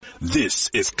This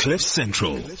is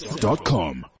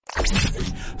CliffCentral.com.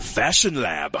 Fashion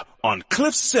Lab on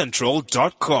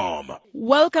CliffCentral.com.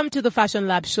 Welcome to the Fashion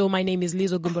Lab show. My name is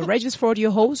Liz Ogumba-Regisford, your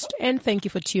host, and thank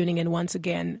you for tuning in once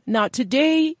again. Now,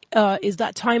 today is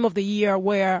that time of the year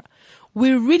where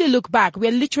we really look back.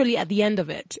 We're literally at the end of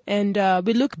it. And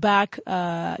we look back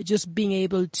just being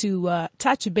able to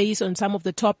touch base on some of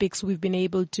the topics we've been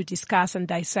able to discuss and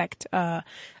dissect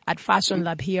at Fashion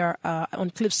Lab here on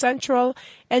Cliff Central,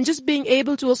 and just being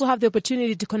able to also have the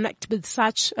opportunity to connect with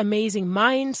such amazing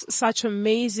minds, such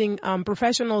amazing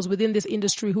professionals within this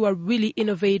industry who are really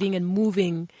innovating and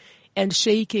moving and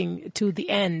shaking to the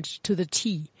end, to the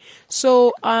T.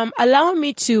 So allow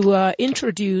me to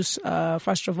introduce,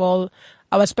 first of all,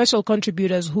 our special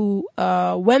contributors who,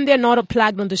 when they're not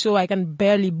plugged on the show, I can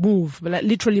barely move. Like,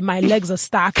 literally, my legs are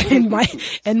stuck and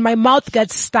my mouth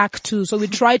gets stuck too. So we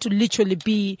try to literally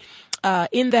be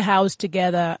in the house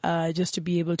together, just to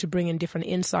be able to bring in different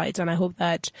insights. And I hope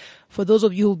that for those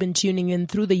of you who've been tuning in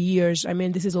through the years, I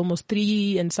mean, this is almost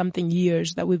 3 and something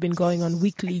years that we've been going on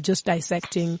weekly, just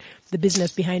dissecting the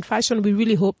business behind fashion. We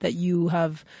really hope that you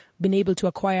have been able to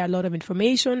acquire a lot of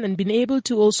information and been able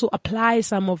to also apply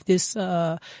some of this,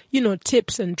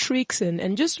 tips and tricks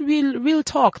and just real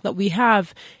talk that we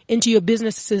have into your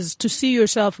businesses to see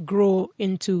yourself grow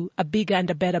into a bigger and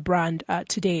a better brand,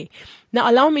 today.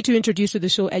 Now, allow me to introduce to the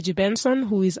show Edgy Benson,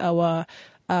 who is our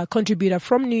contributor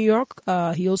from New York.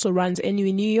 He also runs NU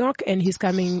in New York, and he's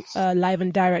coming live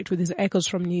and direct with his echoes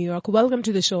from New York. Welcome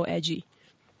to the show, Edgy.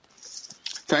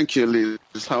 Thank you,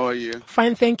 Liz. How are you?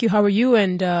 Fine, thank you. How are you?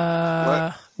 And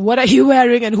what are you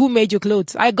wearing and who made your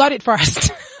clothes? I got it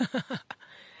first.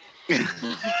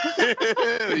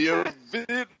 You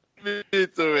beat me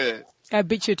to it. I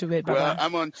beat you to it, Baba. Well,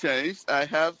 I'm unchanged. I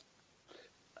have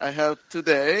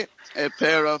today a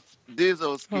pair of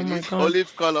diesel skinnies,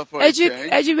 olive color for a change.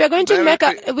 Edgy, we are going to make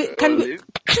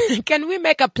can we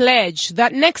make a pledge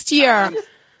that next year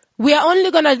we are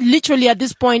only going to literally at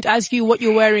this point ask you what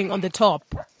you're wearing on the top,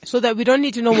 so that we don't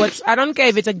need to know I don't care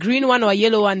if it's a green one or a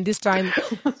yellow one this time.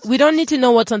 We don't need to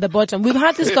know what's on the bottom. We've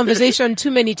had this conversation too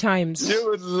many times. You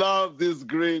would love this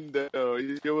green though.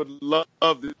 You would love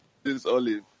this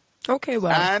olive. Okay,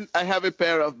 well. And I have a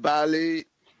pair of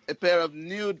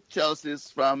nude Chelsea's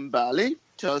from Bali,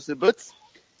 Chelsea boots.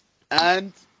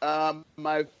 And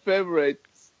my favorite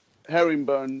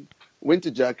herringbone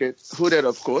winter jacket, hooded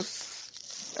of course.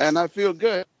 And I feel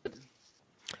good.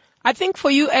 I think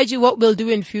for you, Edgy, what we'll do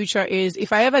in future is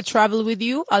if I ever travel with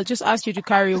you, I'll just ask you to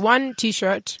carry one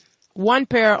t-shirt, one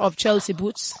pair of Chelsea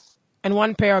boots, and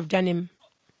one pair of denim,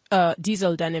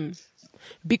 diesel denim.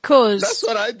 Because that's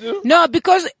what I do. No,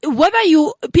 because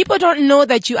people don't know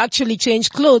that you actually change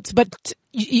clothes, but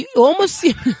you almost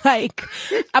seem like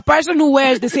a person who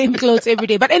wears the same clothes every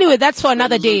day. But anyway, that's for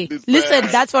another day. Listen,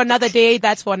 that's for another day.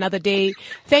 That's for another day.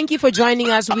 Thank you for joining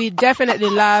us. We definitely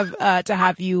love to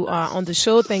have you on the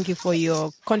show. Thank you for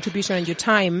your contribution and your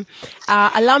time.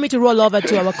 Allow me to roll over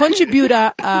to our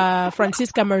contributor,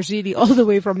 Francisca Marzilli, all the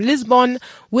way from Lisbon,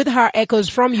 with her echoes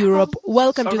from Europe.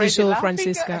 Welcome to the show,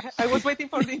 Francisca. I was waiting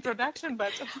for the introduction,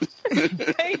 but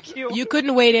thank you. You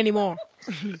couldn't wait anymore.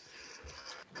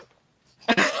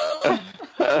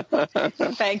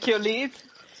 Thank you, Liz.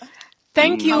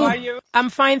 Thank you. How are you? I'm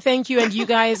fine, thank you. And you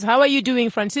guys, how are you doing?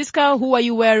 Francisca, who are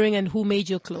you wearing and who made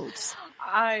your clothes?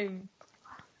 I'm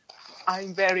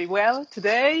very well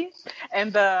today.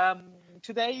 And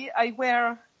today I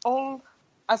wear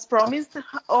as promised,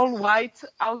 all white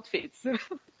outfits.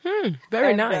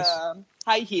 Very nice.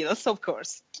 High heels, of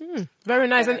course. Very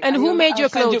nice. And who made your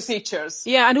clothes? Send you pictures.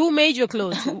 Yeah, and who made your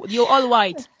clothes? You're all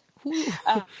white. Who's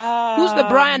the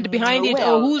brand behind it,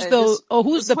 or who's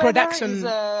the production? Is,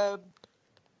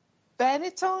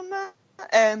 Benetton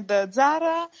and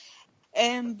Zara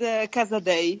and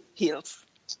Casadei heels.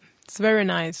 It's very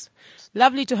nice.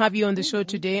 Lovely to have you on the show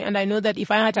today. And I know that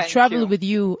if I had to travel with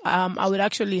you, I would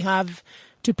actually have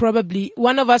to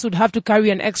one of us would have to carry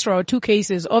an extra or 2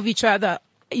 cases of each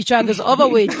other's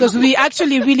overweight, because we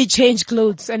actually really change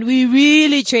clothes, and we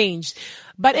really changed.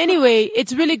 But anyway,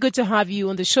 it's really good to have you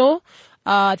on the show.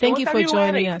 Thank you for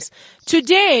joining us.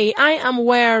 Today, I am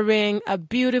wearing a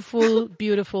beautiful,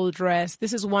 beautiful dress.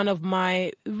 This is one of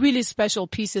my really special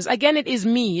pieces. Again, it is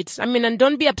me. And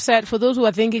don't be upset for those who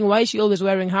are thinking, why is she always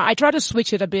wearing her? I try to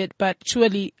switch it a bit, but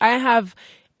surely I have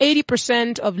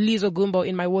 80% of Liz Ogumbo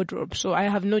in my wardrobe, so I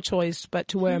have no choice but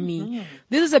to wear me.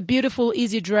 This is a beautiful,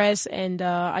 easy dress, and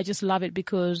I just love it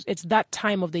because it's that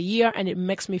time of the year, and it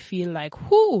makes me feel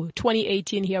like, whoo,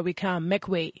 2018, here we come, make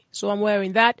way. So I'm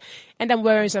wearing that, and I'm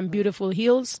wearing some beautiful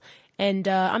heels, and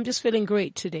I'm just feeling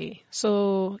great today.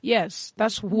 So yes,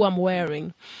 that's who I'm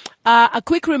wearing. A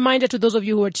quick reminder to those of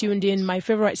you who are tuned in, my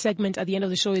favorite segment at the end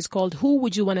of the show is called Who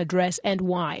Would You Want to Dress and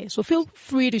Why? So feel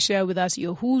free to share with us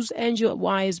your who's and your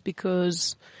whys,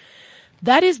 because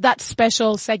that is that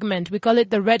special segment. We call it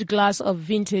the red glass of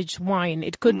vintage wine.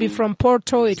 It could be from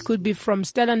Porto. It could be from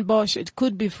Stellenbosch. It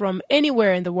could be from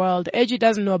anywhere in the world. Edgy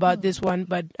doesn't know about this one,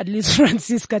 but at least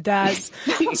Francisca does.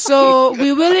 So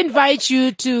we will invite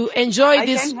you to enjoy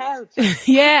this. I can help.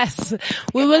 Yes.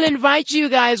 We will invite you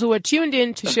guys who are tuned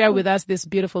in to share with us this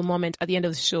beautiful moment at the end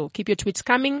of the show. Keep your tweets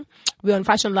coming. We're on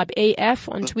Fashion Lab AF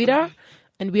on Twitter.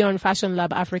 And we are on Fashion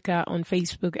Lab Africa on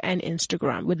Facebook and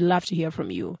Instagram. We'd love to hear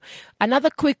from you. Another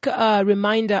quick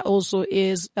reminder also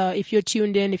is, if you're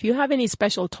tuned in, if you have any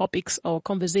special topics or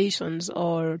conversations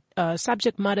or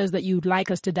subject matters that you'd like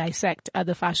us to dissect at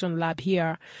the Fashion Lab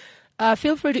here,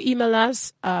 feel free to email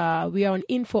us. We are on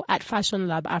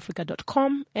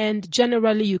info@fashionlabafrica.com. And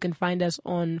generally, you can find us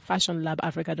on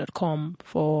fashionlabafrica.com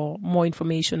for more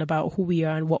information about who we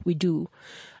are and what we do.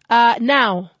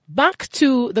 Now, back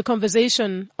to the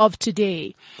conversation of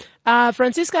today.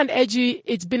 Francisca and Edgy,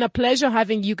 it's been a pleasure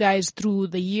having you guys through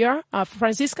the year.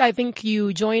 Francisca, I think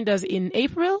you joined us in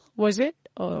April, was it?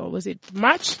 Or was it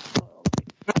March?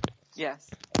 Yes.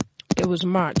 It was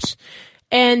March.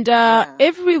 And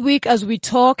every week as we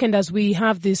talk and as we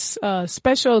have these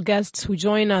special guests who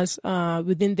join us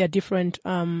within their different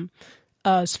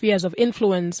spheres of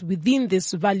influence within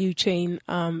this value chain,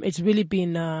 it's really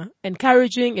been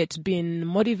encouraging, it's been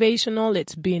motivational,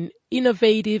 it's been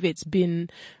innovative, it's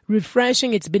been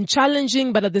refreshing, it's been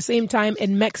challenging, but at the same time it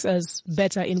makes us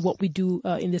better in what we do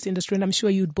in this industry, and I'm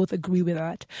sure you'd both agree with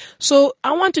that. So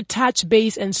I want to touch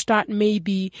base and start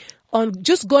maybe on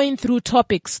just going through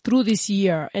topics through this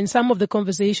year and some of the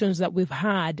conversations that we've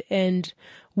had and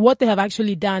what they have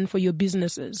actually done for your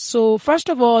businesses. So first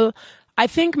of all, I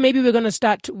think maybe we're going to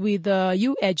start with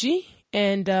you, Edgy.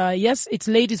 And yes, it's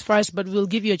ladies first, but we'll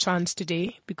give you a chance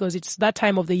today because it's that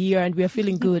time of the year and we are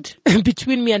feeling good.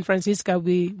 Between me and Francisca,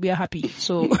 we are happy.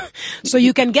 So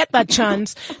you can get that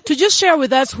chance to just share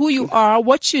with us who you are,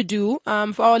 what you do.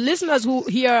 For our listeners who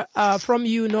hear from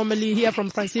you, normally hear from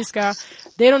Francisca,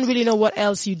 they don't really know what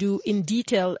else you do in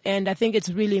detail. And I think it's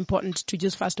really important to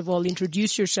just first of all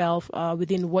introduce yourself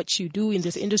within what you do in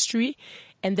this industry.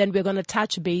 And then we're going to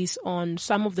touch base on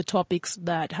some of the topics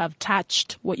that have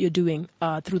touched what you're doing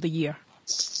through the year.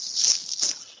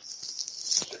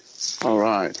 All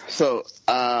right. So,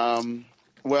 all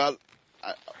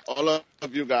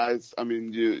of you guys,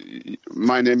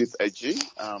 my name is Edgy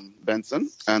Benson,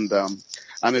 and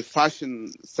I'm a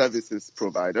fashion services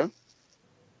provider.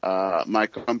 My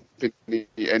company,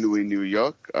 Anyway New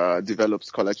York, develops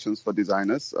collections for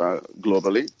designers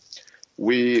globally.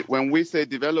 When we say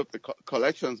develop the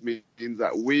collections, means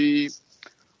that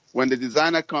when the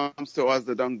designer comes to us,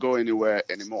 they don't go anywhere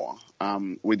anymore.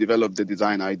 We develop the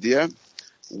design idea.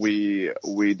 We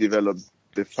develop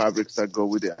the fabrics that go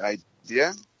with the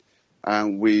idea.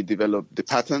 And we develop the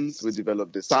patterns. We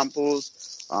develop the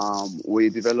samples.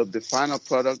 We develop the final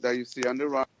product that you see on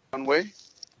the runway.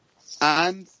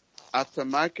 And after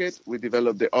market, we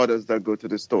develop the orders that go to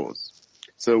the stores.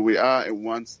 So we are a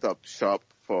one-stop shop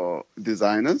for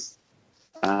designers,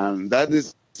 and that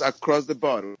is across the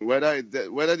board. Whether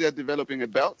they're developing a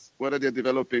belt, whether they're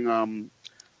developing a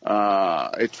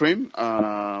trim,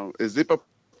 a zipper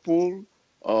pull,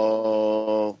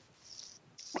 or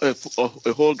a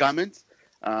whole garment,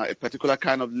 a particular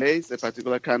kind of lace, a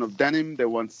particular kind of denim. They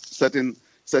want certain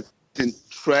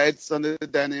threads on the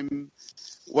denim.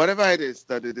 Whatever it is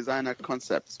that the designer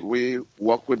concepts, we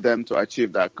work with them to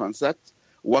achieve that concept.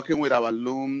 Working with our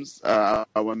looms,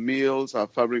 our mills, our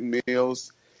fabric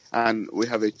mills, and we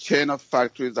have a chain of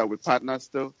factories that we partner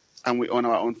to, and we own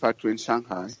our own factory in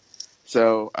Shanghai.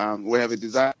 So we have a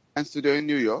design studio in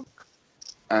New York,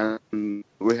 and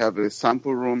we have a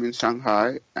sample room in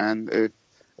Shanghai, and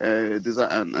a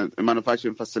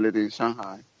manufacturing facility in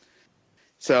Shanghai.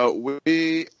 So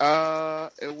we are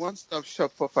a one-stop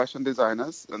shop for fashion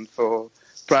designers and for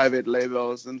private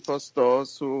labels and for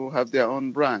stores who have their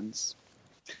own brands.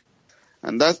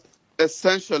 And that's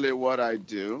essentially what I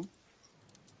do.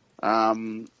 Are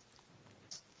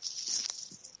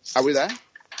we there?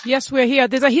 Yes, we're here.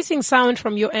 There's a hissing sound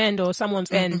from your end or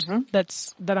someone's end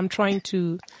that I'm trying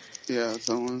to. Yeah,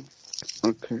 someone.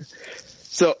 Okay.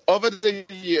 So over the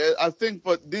year, I think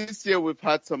for this year we've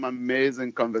had some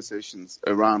amazing conversations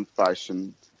around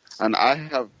fashion, and I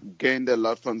have gained a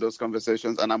lot from those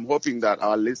conversations, and I'm hoping that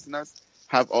our listeners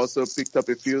have also picked up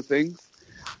a few things.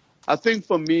 I think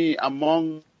for me,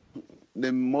 among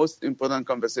the most important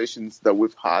conversations that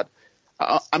we've had,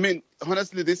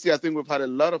 honestly, this year I think we've had a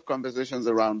lot of conversations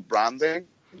around branding,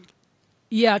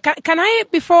 Yeah, can I,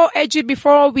 before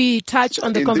we touch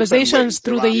on the conversations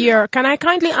through the year, can I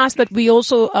kindly ask that we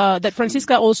also, that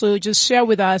Francisca also just share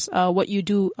with us, what you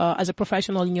do, as a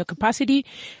professional in your capacity.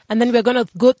 And then we're going to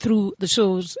go through the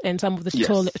shows and some of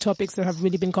the topics that have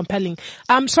really been compelling.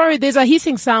 I'm sorry, there's a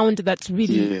hissing sound that's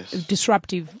really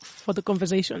disruptive for the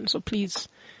conversation. So please,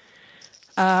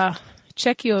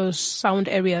 check your sound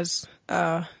areas.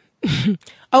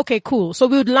 Okay, cool. So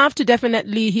we would love to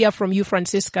definitely hear from you,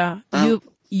 Francisca.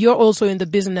 You're also in the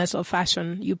business of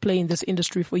fashion. You play in this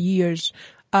industry for years.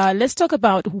 Let's talk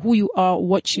about who you are,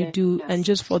 what you do, and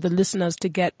just for the listeners to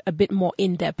get a bit more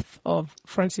in depth of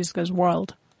Francisca's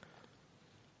world.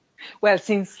 Well,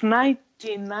 since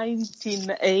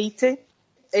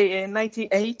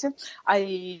 1998,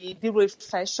 I deal with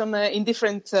fashion in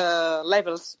different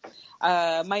levels.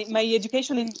 My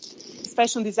education is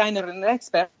fashion designer and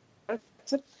expert.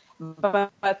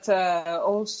 But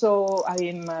also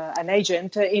I'm an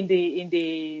agent in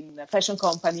the fashion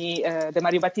company, the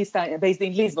Mario Battista, based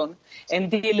in Lisbon, and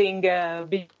dealing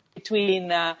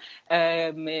between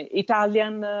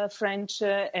Italian, French,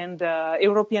 and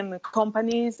European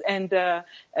companies and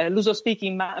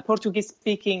Luso-speaking,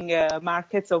 Portuguese-speaking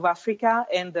markets of Africa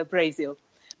and Brazil.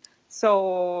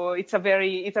 So it's a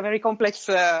very complex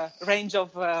range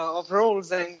of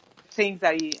roles and things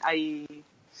I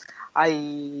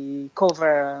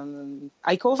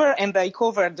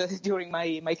covered during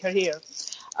my career.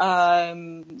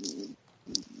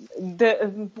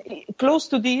 Close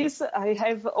to this, I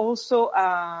have also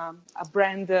a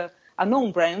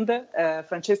known brand,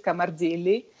 Francesca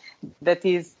Marzilli, that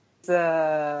is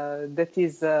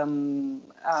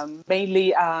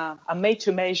mainly a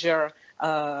made-to-measure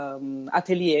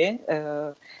atelier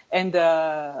and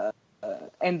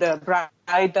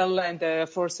bridal and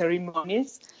for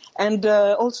ceremonies. And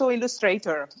also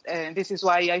illustrator. And this is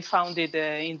why I founded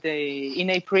in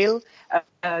April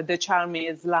the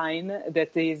Charmies line,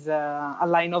 that is a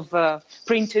line of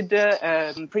printed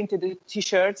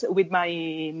T-shirts with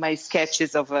my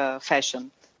sketches of fashion.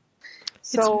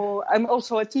 So I'm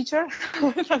also a teacher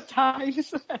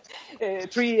sometimes,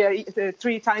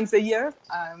 three times a year.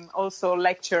 I'm also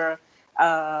lecturer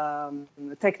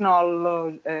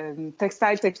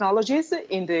textile technologies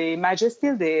in the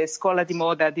Majestil, the Scuola di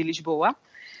Moda di Lisboa,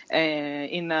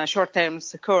 in short-term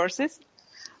courses.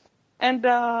 And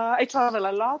I travel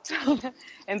a lot,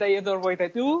 and I adore what I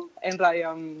do, and I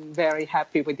am very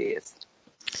happy with this.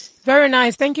 Very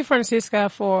nice. Thank you, Francisca,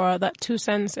 for that 2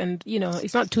 cents. And,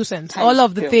 it's not 2 cents. All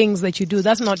of the things that you do,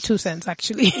 that's not 2 cents,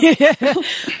 actually.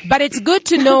 But it's good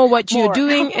to know what you're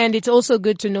doing. And it's also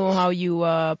good to know how you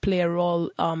play a role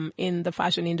in the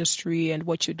fashion industry and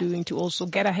what you're doing to also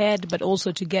get ahead, but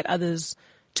also to get others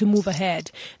to move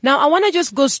ahead. Now, I want to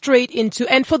just go straight into,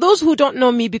 and for those who don't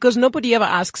know me, because nobody ever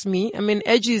asks me, I mean,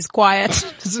 Edgy is quiet,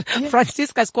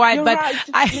 Francisca's quiet, you're but right,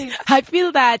 I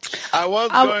feel that I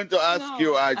was going to ask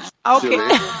you, actually.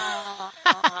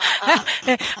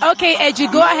 Okay. Okay, Edgy,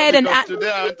 go ahead and ask.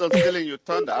 Today I went on stealing your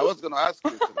thunder. I was going to ask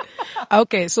you today.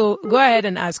 Okay, so go ahead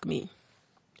and ask me,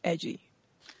 Edgy.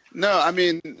 No, I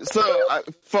mean, so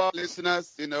for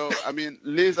listeners, I mean,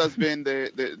 Liz has been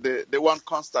the one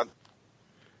constant.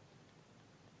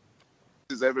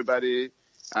 Everybody,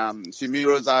 she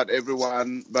mirrors out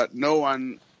everyone, but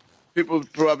people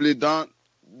probably don't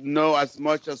know as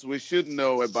much as we should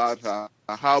know about her,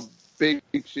 how big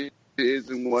she is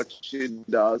in what she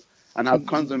does, and how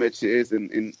consummate she is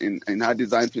in her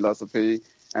design philosophy,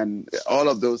 and all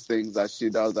of those things that she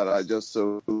does that are just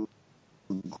so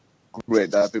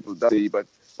great that people don't see, but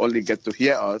only get to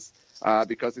hear us,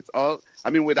 because it's all, I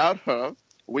mean, without her,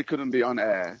 we couldn't be on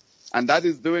air. And that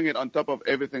is doing it on top of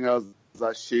everything else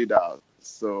that she does.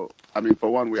 So, I mean, for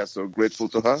one, we are so grateful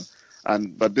to her.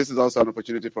 But this is also an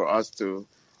opportunity for us to,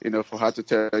 for her to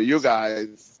tell you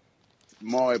guys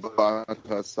more about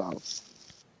herself.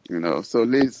 So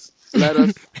Liz, let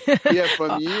us hear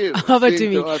from you. Over to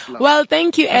me. Well,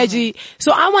 thank you, Edgy.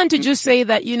 So I want to just say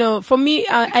that, for me,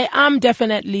 I am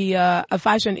definitely a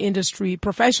fashion industry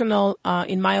professional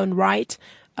in my own right.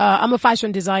 I'm a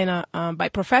fashion designer by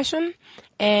profession,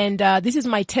 and this is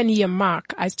my 10-year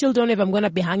mark. I still don't know if I'm going to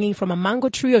be hanging from a mango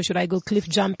tree or should I go cliff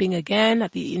jumping again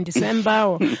in December.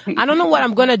 Or I don't know what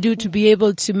I'm going to do to be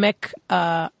able to make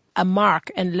a mark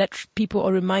and let people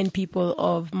or remind people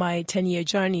of my 10-year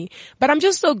journey. But I'm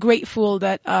just so grateful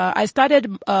that I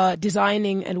started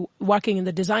designing and working in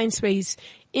the design space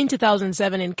in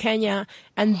 2007 in Kenya,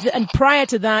 and prior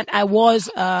to that I was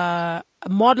a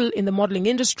model in the modeling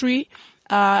industry.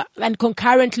 And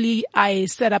concurrently, I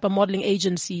set up a modeling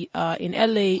agency in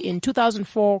LA in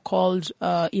 2004 called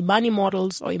Imani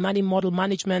Models or Imani Model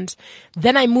Management.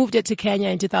 Then I moved it to Kenya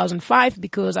in 2005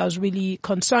 because I was really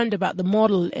concerned about the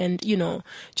model and,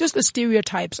 just the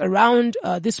stereotypes around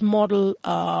this model,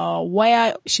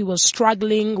 where she was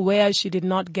struggling, where she did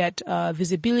not get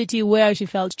visibility, where she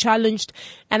felt challenged.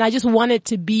 And I just wanted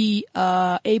to be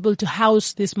able to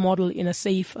house this model in a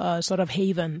safe sort of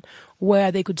haven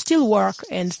where they could still work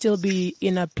and still be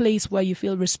in a place where you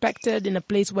feel respected, in a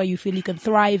place where you feel you can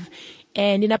thrive,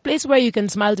 and in a place where you can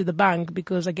smile to the bank,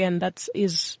 because again, that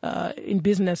is, in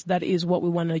business, that is what we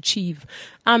want to achieve.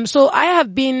 So I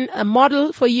have been a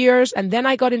model for years, and then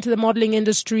I got into the modeling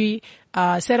industry,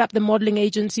 set up the modeling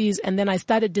agencies, and then I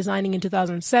started designing in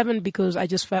 2007 because I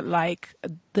just felt like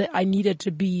I needed to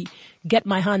get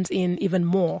my hands in even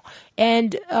more.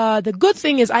 And, the good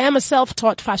thing is I am a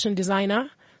self-taught fashion designer.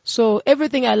 So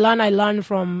everything I learn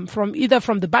from either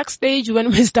from the backstage when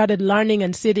we started learning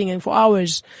and sitting and for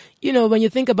hours. When you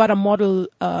think about a model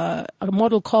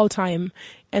call time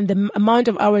and the amount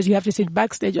of hours you have to sit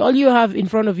backstage, all you have in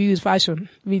front of you is fashion,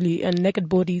 really, and naked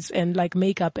bodies and like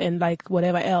makeup and like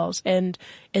whatever else. And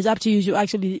it's up to you to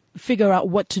actually figure out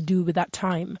what to do with that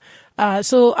time.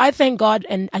 So I thank God,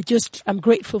 and I'm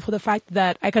grateful for the fact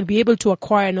that I can be able to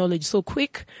acquire knowledge so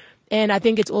quick. And I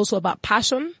think it's also about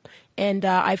passion. And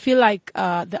I feel like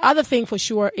the other thing for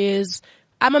sure is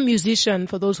I'm a musician.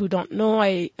 For those who don't know,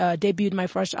 I debuted my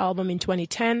first album in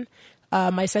 2010.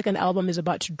 My second album is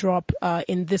about to drop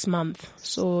in this month,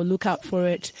 so look out for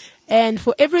it. And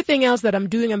for everything else that I'm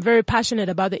doing, I'm very passionate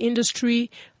about the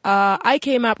industry. I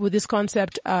came up with this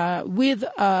concept with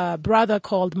a brother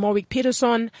called Morwick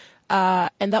Peterson,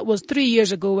 and that was 3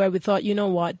 years ago, where we thought, you know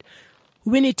what?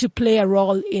 We need to play a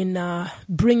role in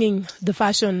bringing the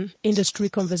fashion industry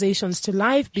conversations to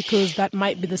life, because that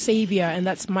might be the savior, and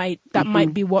that might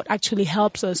be what actually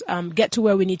helps us get to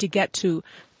where we need to get to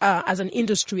as an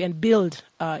industry and build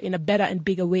in a better and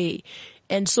bigger way.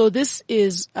 And so this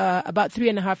is about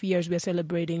 3.5 years we are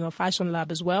celebrating our Fashion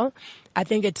Lab as well. I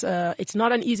think it's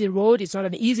not an easy road, it's not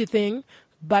an easy thing,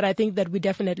 but I think that we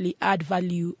definitely add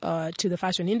value to the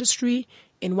fashion industry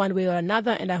in one way or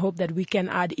another, and I hope that we can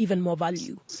add even more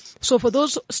value. So for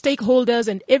those stakeholders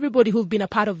and everybody who've been a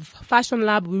part of Fashion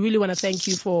Lab, we really want to thank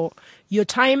you for your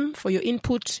time, for your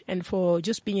input, and for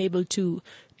just being able to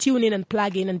tune in and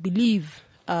plug in and believe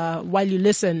while you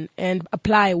listen and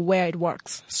apply where it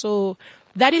works. So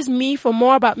that is me. For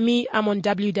more about me, I'm on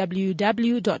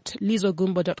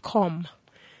www.lizogumbo.com.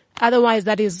 Otherwise,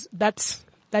 that's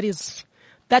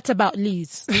about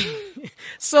Liz.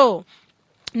 So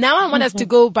now I want us to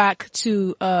go back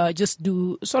to just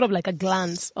do sort of like a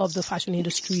glance of the fashion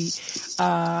industry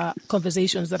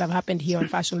conversations that have happened here on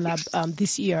Fashion Lab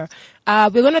this year. We're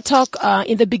going to talk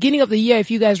in the beginning of the year, if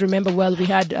you guys remember well, we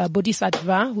had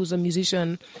Bodhisattva, who's a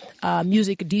musician,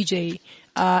 music DJ,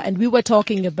 and we were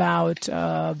talking about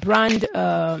brand,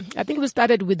 I think we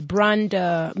started with brand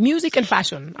music and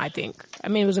fashion, I think. I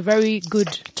mean, it was a very good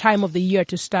time of the year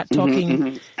to start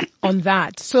talking on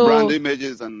that. So brand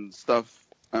images and stuff.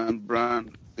 And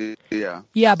brand, yeah.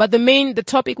 Yeah, but the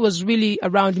topic was really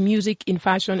around music in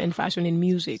fashion and fashion in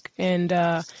music. And,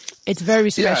 it's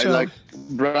very special. Yeah, like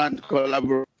brand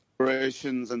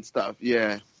collaborations and stuff.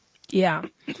 Yeah. Yeah.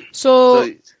 So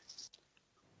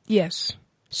yes.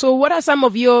 So what are some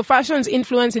of your fashion's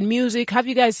influence in music? Have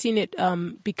you guys seen it,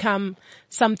 become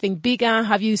something bigger?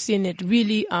 Have you seen it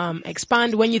really,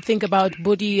 expand? When you think about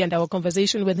Bodhi and our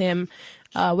conversation with him,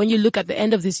 when you look at the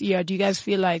end of this year, do you guys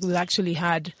feel like we've actually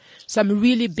had some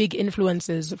really big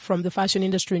influences from the fashion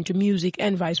industry into music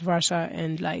and vice versa?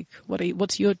 And like, what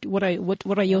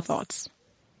are your thoughts?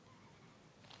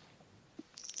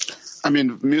 I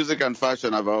mean, music and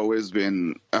fashion have always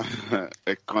been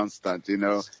a constant,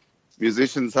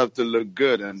 Musicians have to look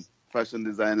good, and fashion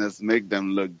designers make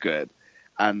them look good.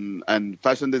 And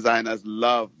fashion designers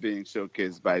love being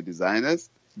showcased by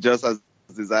designers, just as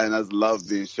designers love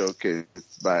being showcased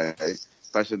by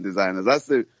fashion designers. That's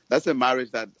a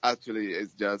marriage that actually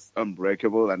is just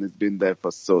unbreakable, and it's been there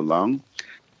for so long.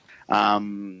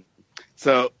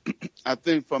 So I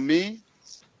think for me,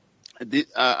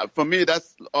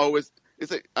 that's always,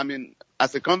 as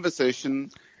a conversation,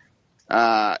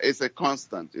 it's a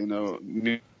constant,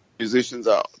 musicians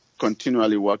are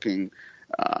continually working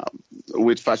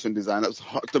with fashion designers.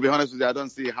 To be honest with you, I don't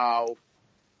see how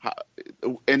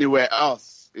anywhere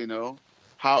else,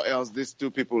 how else these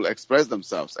two people express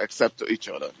themselves except to each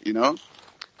other,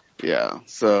 Yeah.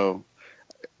 So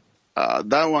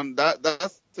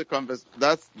that's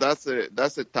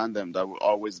a tandem that will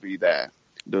always be there,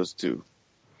 those two.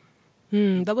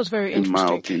 That was very in my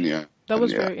interesting. opinion. That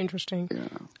was Yeah. very interesting.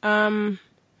 Yeah.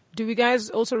 Do you guys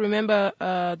also remember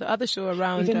the other show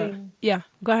around? Yeah,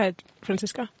 go ahead,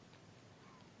 Francisca.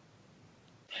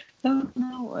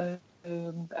 No.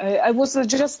 I was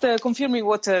just confirming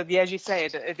what Biagi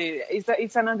said.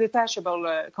 It's an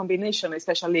undetachable combination,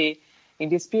 especially in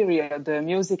this period,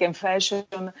 music and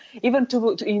fashion. Even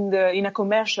in a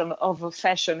commercial of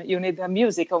fashion, you need a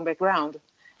music on background,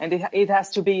 and it has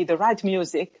to be the right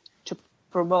music to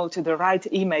promote the right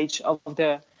image of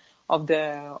the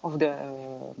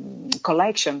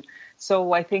collection.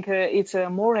 So I think it's a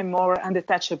more and more an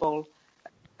undetachable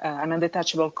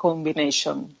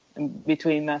combination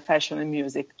between fashion and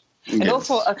music. Yes. And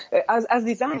also, as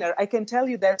designer, I can tell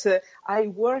you that I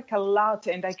work a lot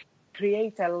and I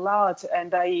create a lot,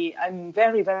 and I'm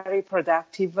very, very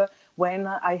productive when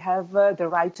I have the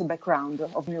right background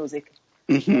of music.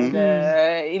 Mm-hmm.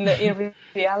 And, in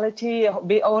reality,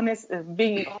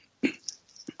 being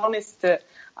honest,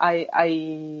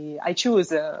 I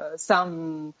choose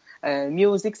some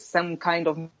music, some kind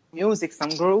of music, some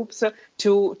groups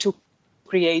to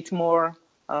create more.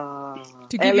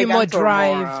 To give you more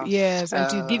drive, more, yes, and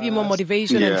to give you more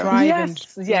motivation and drive.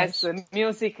 Yes,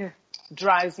 music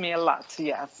drives me a lot.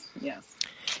 Yes.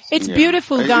 It's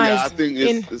beautiful, guys. Yeah, I think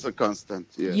it's a constant.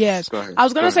 Yes. Go ahead. I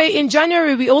was going to say, in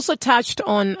January, we also touched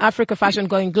on Africa Fashion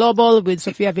Going Global with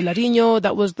Sofia Villarino.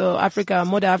 That was the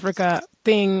Moda Africa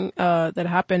thing that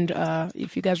happened.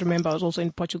 If you guys remember, I was also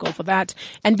in Portugal for that.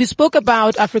 And we spoke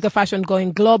about Africa Fashion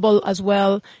Going Global as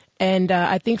well. And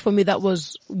I think for me, that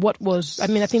was I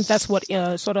think that's what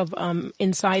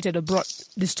incited or brought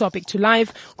this topic to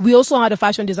life. We also had a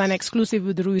fashion design exclusive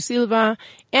with Rui Silva,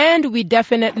 and we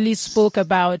definitely spoke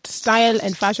about style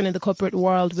and fashion in the corporate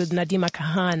world with Nadima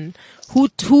Kahan,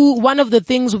 who one of the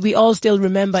things we all still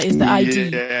remember is the ID.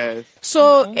 Yes.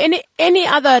 So any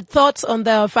other thoughts on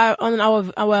our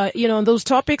on those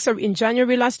topics in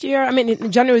January last year? I mean,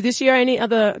 in January this year, any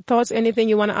other thoughts, anything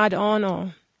you want to add on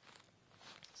or?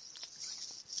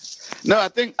 No, I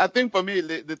think for me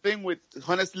the thing with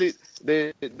honestly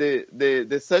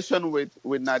the session with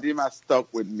Nadima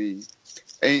stuck with me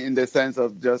in the sense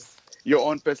of just your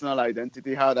own personal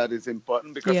identity, how that is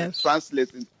important because it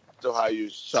translates into how you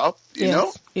shop, you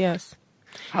know? Yes.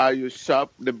 How you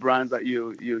shop, the brands that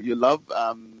you love,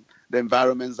 the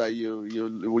environments that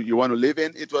you want to live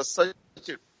in. It was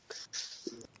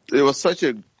such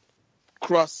a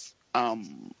cross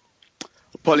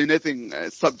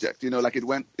pollinating subject, like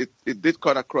it did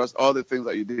cut across all the things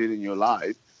that you did in your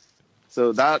life.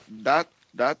 So that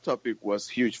topic was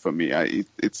huge for me.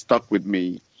 It stuck with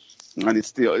me, and it's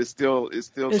still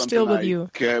something with I you.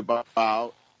 Care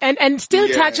about. And still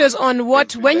touches on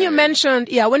what when you mentioned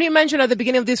at the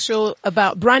beginning of this show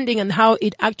about branding and how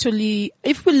it actually,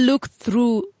 if we look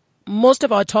through most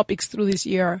of our topics through this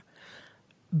year,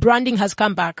 branding has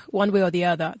come back one way or the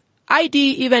other. ID,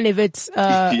 even if it's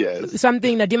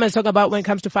something Nadima is talking about when it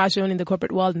comes to fashion in the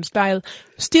corporate world and style,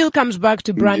 still comes back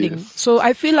to branding. Yes. So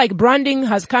I feel like branding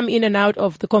has come in and out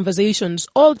of the conversations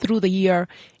all through the year,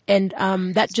 and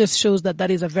that just shows that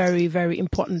is a very, very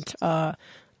important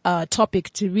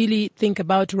topic to really think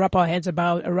about, to wrap our heads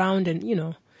around,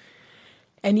 and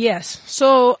and yes.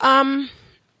 So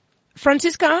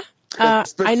Francisca,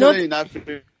 especially I know in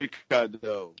Africa,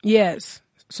 though. Yes.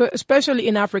 So especially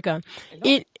in Africa,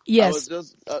 yes.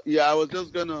 I was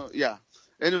just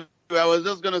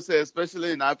gonna say,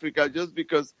 especially in Africa, just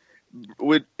because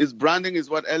branding is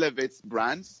what elevates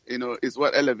brands. Is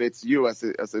what elevates you as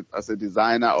a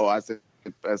designer or as a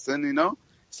person.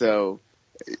 So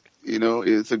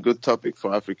it's a good topic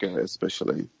for Africa,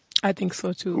 especially. I think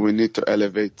so too. We need to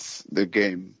elevate the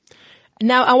game.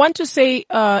 Now, I want to say,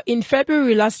 in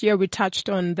February last year, we touched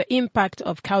on the impact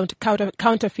of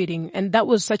counterfeiting, and that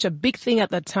was such a big thing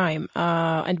at that time.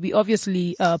 And we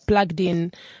obviously plugged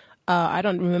in. I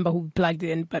don't remember who plugged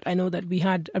in, but I know that we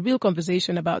had a real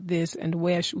conversation about this and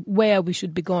where we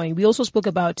should be going. We also spoke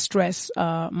about stress,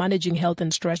 managing health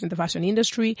and stress in the fashion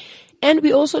industry, and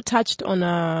we also touched on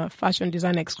a fashion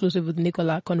design exclusive with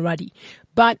Nicola Conradi.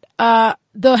 But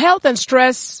the health and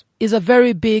stress is a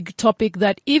very big topic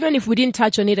that even if we didn't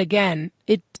touch on it again,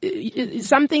 it's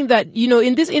something that,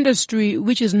 in this industry,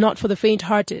 which is not for the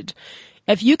faint-hearted,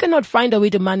 if you cannot find a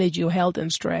way to manage your health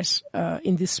and stress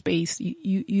in this space,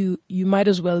 you might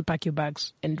as well pack your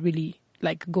bags and really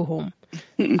go home.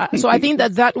 So I think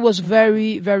that was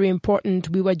very, very important.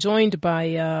 We were joined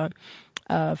by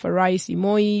Farai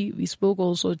Simoy. We spoke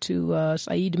also to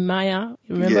Said Maya.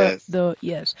 Remember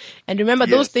and remember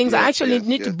those things. I actually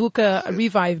need to book a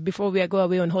revive before we go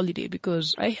away on holiday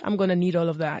because I'm going to need all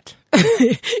of that.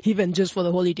 even just for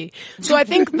the holiday. So I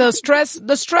think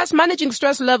managing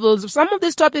stress levels, some of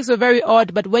these topics are very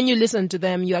odd, but when you listen to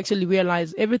them, you actually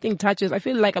realize everything touches. I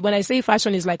feel like when I say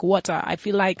fashion is like water, I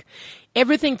feel like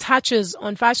everything touches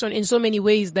on fashion in so many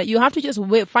ways that you have to just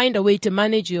find a way to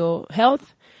manage your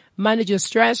health, manage your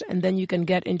stress, and then you can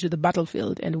get into the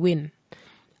battlefield and win.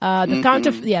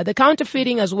 The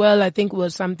counterfeiting as well, I think,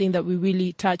 was something that we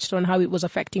really touched on, how it was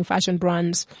affecting fashion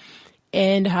brands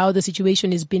and how the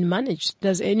situation is being managed.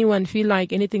 Does anyone feel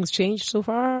like anything's changed so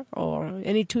far, or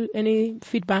any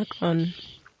feedback on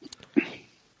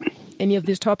any of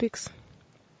these topics?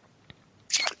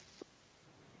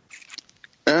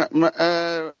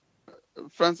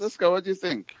 Francisca, what do you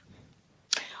think?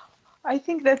 I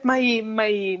think that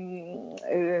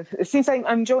since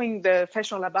I'm joining the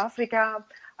Fashion Lab Africa,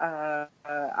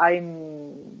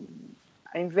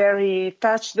 I'm very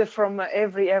touched from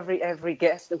every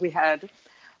guest that we had,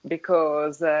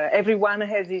 because everyone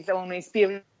has his own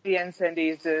experience and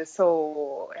is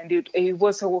he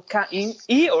was so kind,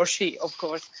 he or she, of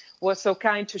course, was so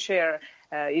kind to share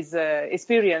his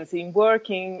experience in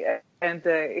working and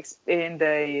in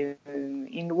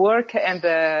work and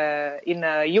in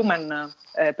a human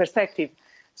perspective.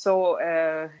 So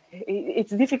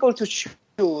it's difficult to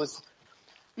choose.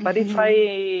 But if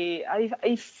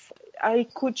I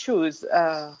could choose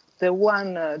the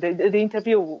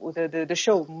interview, the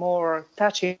show more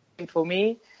touching for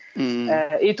me,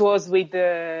 it was with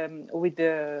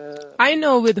the. I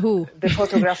know with who. The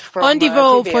photograph from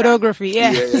Ondivo photography.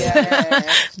 Yes.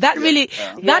 That really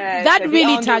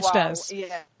touched us.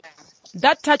 Yeah.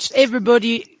 That touched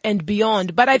everybody and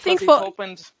beyond. But I think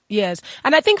yes.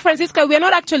 And I think, Francisca, we are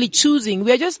not actually choosing.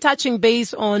 We are just touching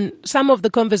base on some of the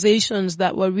conversations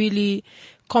that were really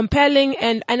compelling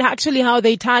and actually how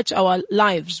they touch our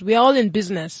lives. We are all in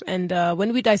business. And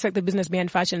when we dissect the business behind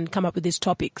fashion and come up with these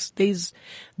topics, there's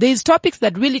topics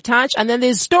that really touch, and then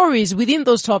there's stories within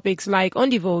those topics, like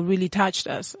Ondivo really touched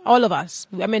us, all of us.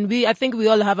 I mean, I think we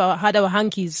all had our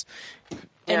hankies.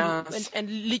 And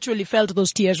literally felt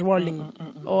those tears rolling,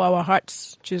 or our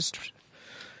hearts just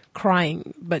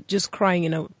crying, but just crying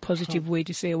in a positive way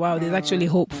to say, wow, there's actually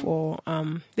hope for,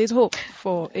 there's hope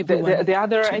for everyone. The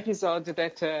other episode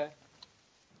that,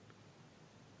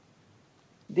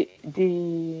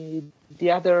 the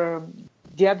other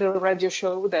radio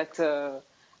show that,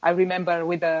 I remember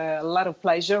with a lot of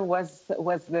pleasure was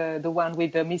the one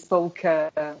with the Misspoke,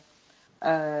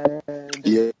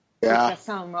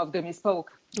 some of the Misspoke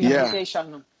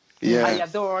communication. Yeah. I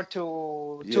adore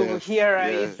to hear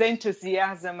his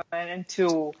enthusiasm, and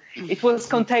it was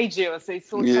contagious.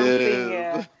 It was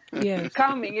something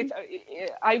coming.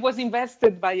 I was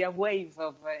invested by a wave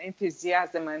of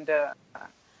enthusiasm and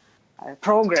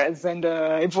progress and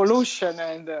evolution,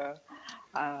 and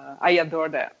I adore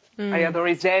that. I adore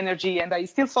his energy, and I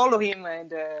still follow him,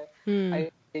 and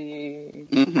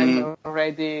I'm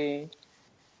already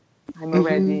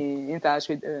in touch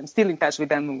with, still in touch with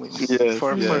them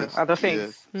for other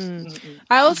things. Yes.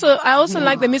 I also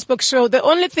like the Misspoke show. The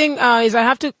only thing is I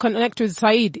have to connect with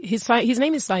Said. His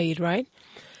name is Said, right?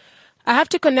 I have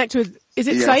to connect with, is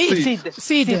it Said?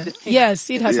 Sid. Yes,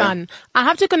 Sid Hassan. Yeah. I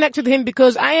have to connect with him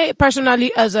because I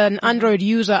personally, as an Android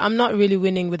user, I'm not really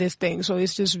winning with this thing. So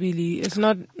it's just really,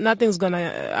 I'm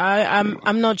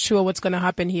not sure what's gonna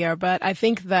happen here, but I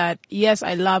think that, yes,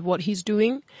 I love what he's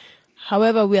doing.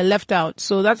 However, we are left out.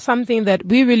 So that's something that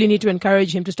we really need to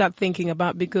encourage him to start thinking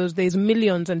about, because there's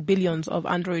millions and billions of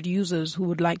Android users who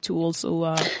would like to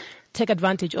also take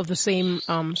advantage of the same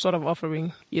sort of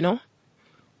offering, you know?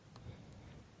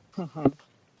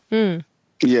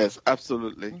 Yes,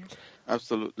 absolutely. There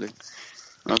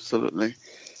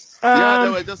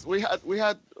were just we had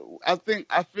I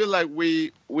feel like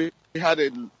we had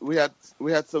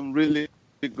some really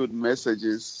good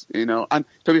messages, you know. And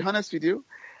to be honest with you,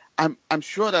 I'm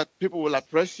sure that people will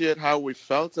appreciate how we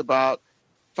felt about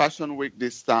Fashion Week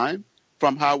this time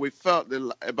from how we felt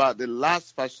about the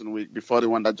last Fashion Week before the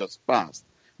one that just passed,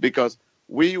 because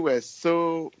we were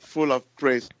so full of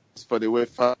praise for the way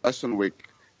Fashion Week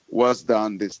was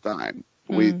done this time.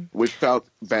 We felt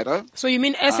better. So you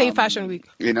mean SA Fashion Week?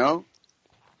 You know?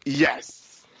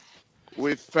 Yes.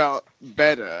 We felt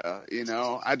better, you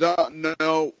know. I don't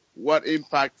know what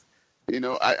impact, you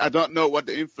know, I don't know what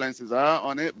the influences are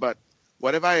on it, but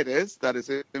whatever it is that is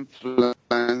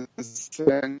influencing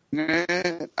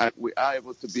it, we are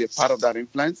able to be a part of that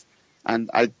influence. And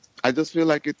I just feel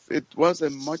like it was a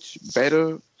much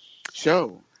better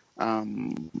show.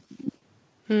 But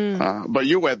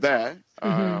you were there.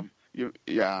 So you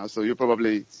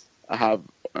probably have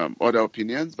other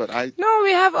opinions, but No,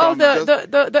 we have all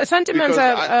the sentiments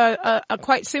are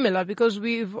quite similar, because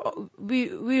we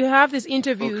have these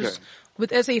interviews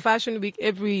with SA Fashion Week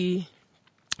every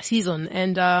season,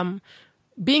 and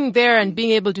being there and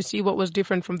being able to see what was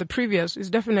different from the previous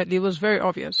was very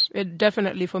obvious. It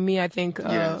definitely, for me, I think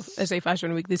SA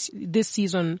Fashion Week this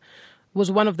season was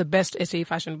one of the best SA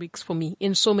Fashion Weeks for me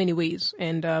in so many ways.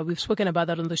 And we've spoken about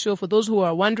that on the show. For those who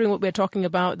are wondering what we're talking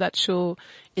about, that show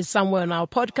is somewhere on our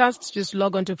podcasts. Just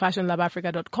log on to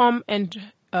fashionlabafrica.com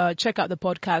and check out the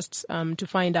podcasts to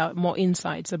find out more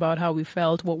insights about how we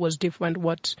felt, what was different,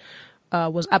 what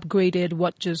was upgraded,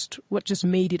 what just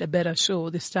made it a better show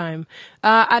this time.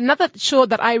 Another show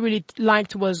that I really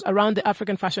liked was around the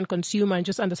African fashion consumer and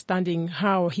just understanding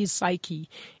how his psyche.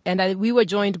 And we were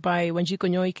joined by Wanjiko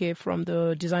Nyoike from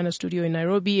the designer studio in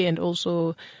Nairobi, and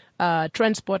also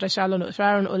trend spotter Sharon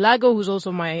Olago, who's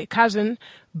also my cousin.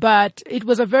 But it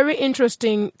was a very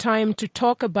interesting time to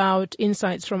talk about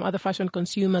insights from other fashion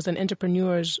consumers and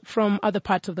entrepreneurs from other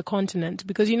parts of the continent.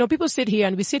 Because, people sit here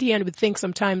and we think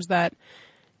sometimes that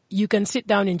you can sit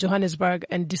down in Johannesburg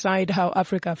and decide how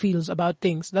Africa feels about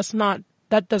things.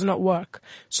 That does not work.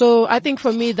 So I think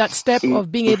for me, that step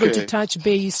of being able to touch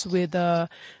base with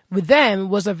them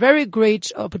was a very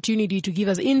great opportunity to give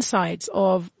us insights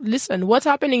of, listen, what's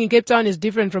happening in Cape Town is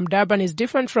different from Durban, is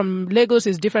different from Lagos,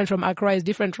 is different from Accra, is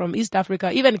different from East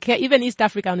Africa. Even East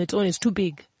Africa on its own is too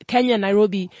big. Kenya,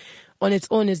 Nairobi on its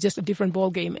own is just a different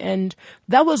ballgame. And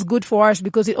that was good for us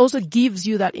because it also gives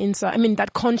you that insight,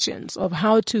 that conscience of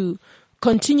how to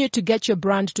continue to get your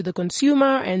brand to the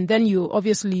consumer, and then you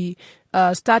obviously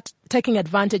start taking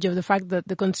advantage of the fact that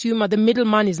the consumer, the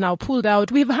middleman, is now pulled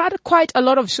out. We've had quite a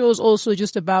lot of shows also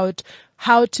just about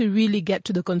how to really get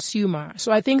to the consumer.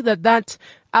 So I think that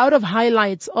out of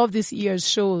highlights of this year's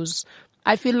shows,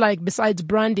 I feel like besides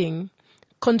branding,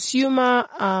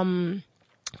 consumerism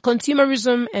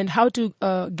and how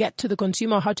to get to the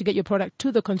consumer, how to get your product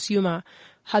to the consumer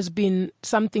has been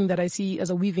something that I see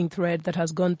as a weaving thread that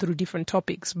has gone through different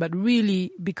topics. But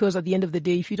really, because at the end of the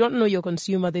day, if you don't know your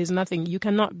consumer, there's nothing. You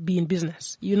cannot be in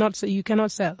business. You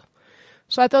cannot sell.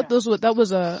 So I thought that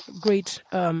was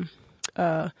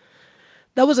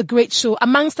a great show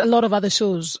amongst a lot of other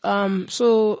shows.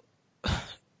 So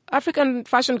African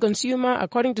fashion consumer,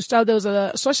 according to Style, there was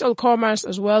a social commerce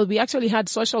as well. We actually had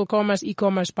social commerce,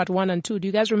 e-commerce part 1 and 2. Do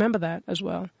you guys remember that as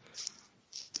well?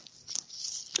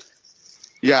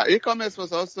 Yeah, e-commerce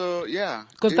was also, yeah.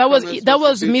 Because that was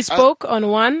Misspoke on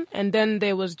one, and then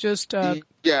there was just the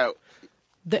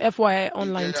FYI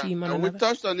online team on another. We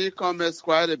touched on e-commerce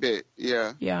quite a bit,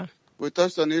 yeah. Yeah. We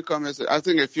touched on e-commerce, I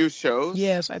think, a few shows.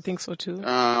 Yes, I think so too.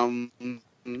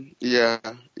 Yeah.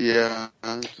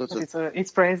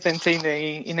 It's present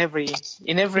in every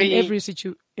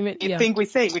situation. Thing we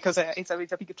say, because it's a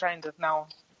big trend now.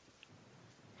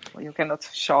 You cannot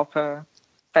shop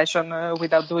fashion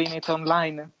without doing it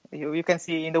online. You can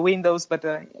see in the windows, but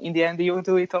in the end you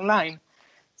do it online.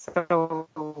 So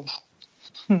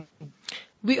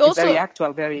we also it's very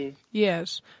actual, very.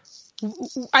 Yes.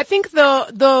 I think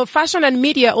the fashion and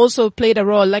media also played a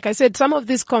role. Like I said, some of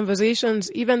these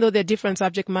conversations, even though they're different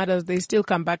subject matters, they still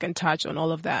come back and touch on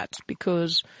all of that,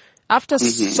 because after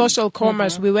social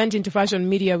commerce, we went into fashion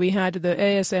media. We had the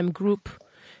ASM group.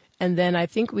 And then I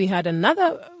think we had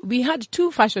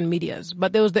two fashion medias,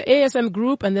 but there was the ASM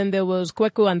group, and then there was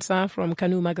Kweku Ansa from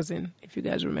Canoe magazine, if you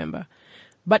guys remember.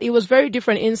 But it was very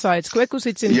different insights. Kweku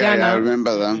sits in Ghana. Yeah, I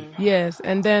remember them. Yes.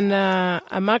 And then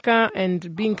Amaka and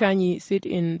Binkanyi sit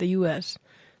in the US.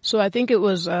 So I think it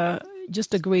was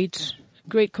just a great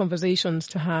conversations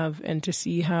to have, and to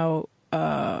see how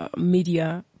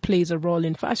media plays a role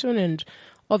in fashion, and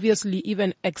obviously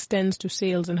even extends to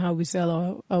sales and how we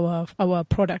sell our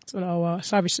products and our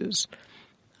services.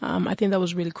 I think that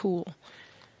was really cool.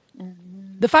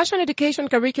 The fashion education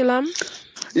curriculum,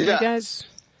 you guys.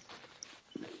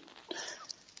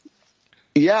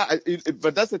 Yeah,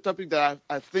 but that's a topic that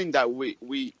I think that we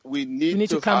need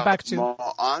to come back to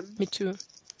more on. Me too.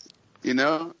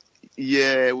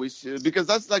 Yeah, we should, because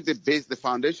that's like the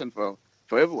foundation for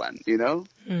everyone.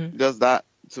 Does that.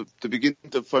 To begin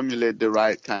to formulate the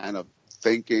right kind of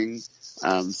thinking,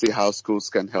 see how schools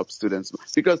can help students,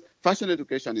 because fashion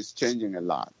education is changing a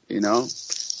lot.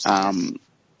 It's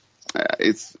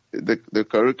the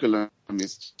curriculum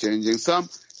is changing. Some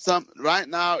right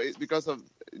now, because of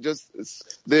just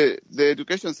the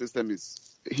education system is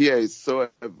so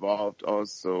evolved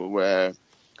also, where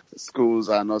schools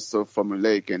are not so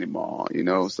formulaic anymore.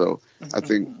 So I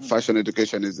think fashion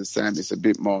education is the same. It's a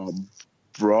bit more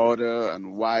broader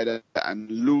and wider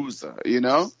and looser,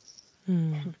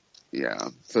 Yeah.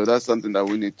 So that's something that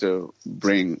we need to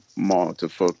bring more to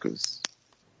focus.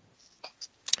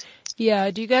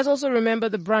 Yeah. Do you guys also remember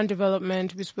the brand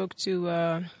development? We spoke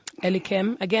to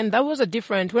Elikem. Again, that was a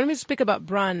different, when we speak about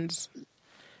brands,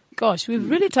 gosh, we've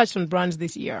really touched on brands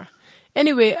this year.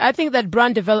 Anyway, I think that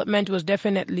brand development was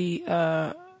definitely,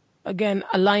 again,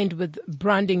 aligned with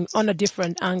branding on a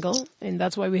different angle. And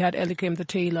that's why we had Elikem the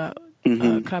tailor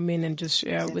come in and just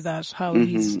share with us how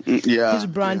he's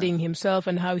branding himself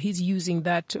and how he's using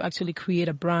that to actually create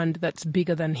a brand that's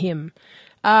bigger than him.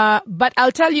 But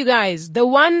I'll tell you guys,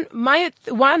 one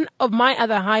of my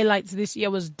other highlights this year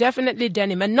was definitely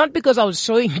denim, and not because I was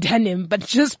showing denim, but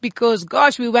just because,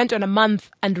 gosh, we went on a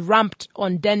month and ramped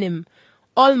on denim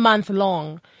all month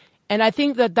long. And I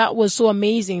think that was so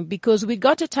amazing because we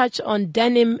got to touch on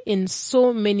denim in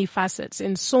so many facets,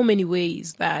 in so many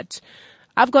ways that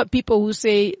I've got people who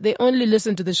say they only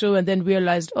listen to the show and then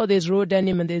realized, oh, there's raw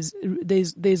denim and there's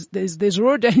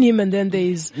raw denim and then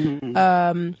there's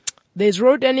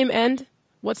raw denim and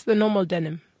what's the normal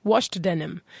denim? Washed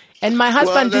denim. And my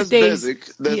husband these days. Basic.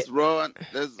 There's raw,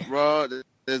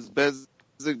 there's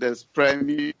basic, there's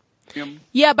premium.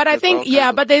 Yeah, but I think,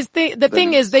 but the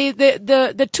thing is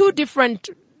the two different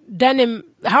denim,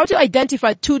 how to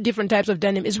identify two different types of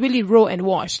denim is really raw and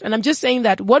washed. And I'm just saying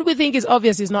that what we think is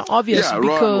obvious is not obvious because,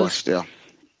 raw and washed,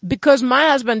 because my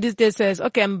husband these days says,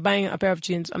 okay, I'm buying a pair of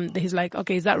jeans. He's like,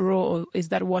 okay, is that raw or is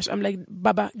that washed? I'm like,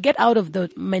 Baba, get out of the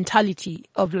mentality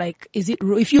of like, is it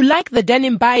raw? If you like the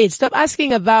denim, buy it. Stop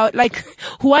asking about like,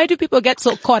 why do people get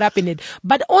so caught up in it?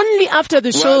 But only after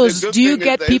the shows do you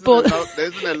get people. There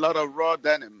isn't a lot of raw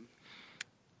denim.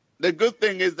 The good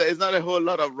thing is there's not a whole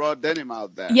lot of raw denim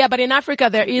out there. Yeah, but in Africa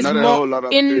there is not more. A whole lot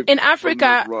of in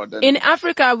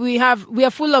Africa we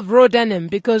are full of raw denim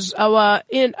because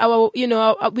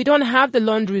we don't have the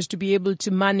laundries to be able to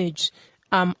manage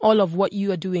all of what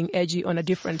you are doing edgy on a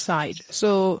different side.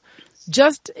 So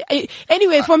just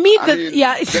anyway, for me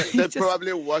they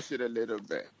probably wash it a little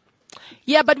bit.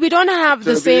 Yeah, but we don't have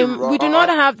the same. We do not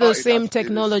have the same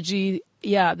technology.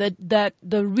 Yeah, that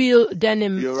the real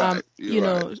denim,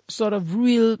 sort of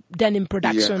real denim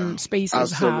production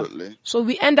spaces absolutely. have. So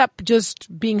we end up just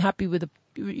being happy with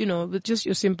with just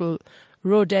your simple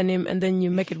raw denim, and then you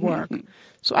make it work.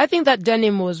 So I think that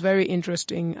denim was very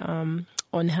interesting on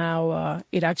how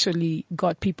it actually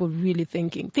got people really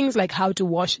thinking. Things like how to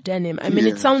wash denim. I mean,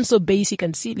 it sounds so basic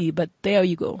and silly, but there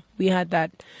you go. We had that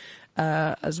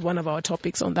as one of our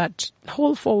topics on that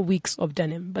whole 4 weeks of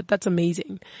denim, but that's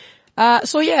amazing.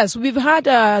 So yes, we've had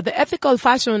the ethical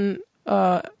fashion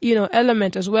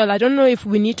element as well. I don't know if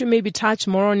we need to maybe touch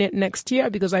more on it next year,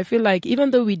 because I feel like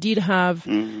even though we did have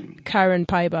Karen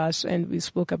Pybas and we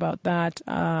spoke about that,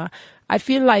 I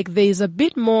feel like there's a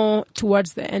bit more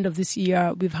towards the end of this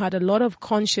year. We've had a lot of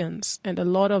conscience and a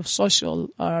lot of social,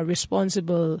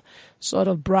 responsible sort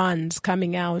of brands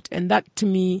coming out. And that to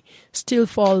me still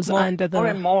falls under the... More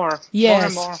and more.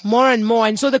 Yes, more and more.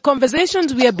 And so the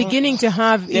conversations we are beginning to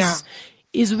have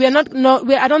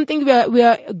I don't think we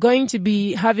are going to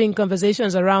be having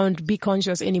conversations around be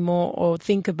conscious anymore, or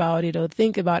think about it, or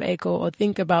think about eco, or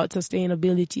think about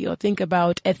sustainability, or think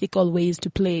about ethical ways to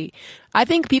play. I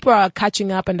think people are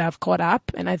catching up and have caught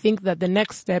up, and I think that the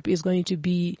next step is going to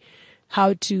be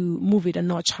how to move it a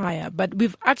notch higher. But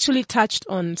we've actually touched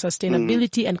on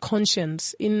sustainability and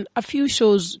conscience in a few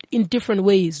shows in different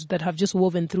ways that have just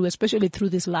woven through, especially through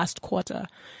this last quarter.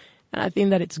 And I think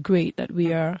that it's great that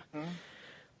we are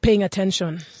paying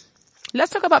attention.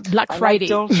 Let's talk about Black Friday.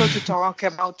 I'd like also to talk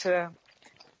about.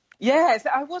 Yes,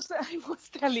 I was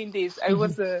telling this. I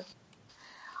was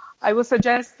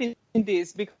suggesting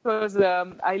this because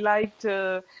I liked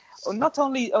not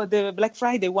only the Black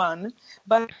Friday one,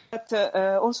 but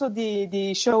also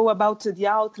the show about the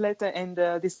outlet and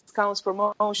discounts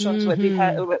promotions that we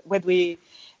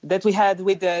had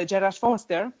with Gerard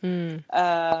Foster.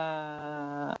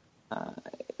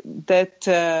 That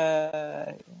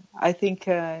I think,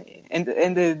 and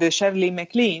the Shirley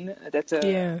MacLaine that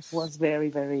was very,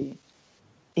 very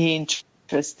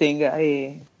interesting.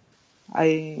 I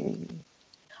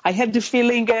had the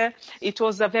feeling it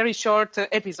was a very short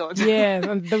episode. Yeah,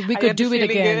 and we could do it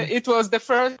again. It was the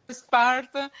first part,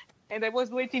 and I was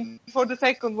waiting for the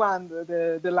second one,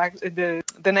 the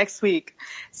next week.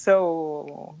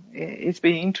 So it's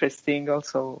been interesting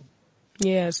also.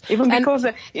 Yes, even because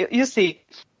you see.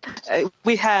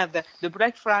 We have the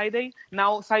Black Friday,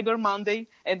 now Cyber Monday,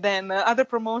 and then other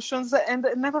promotions, and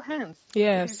it never ends.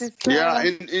 Yes. In China,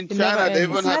 they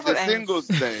even have the Singles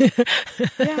Day.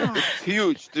 It's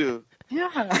huge, too.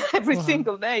 Yeah, every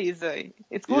single day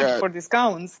it's good for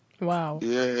discounts. Wow.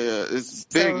 Yeah, it's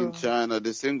big in China,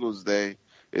 the Singles Day.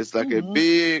 It's like a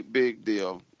big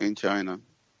deal in China.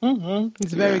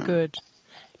 It's very good.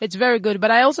 It's very good.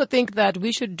 But I also think that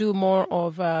we should do more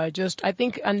of and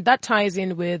that ties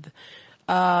in with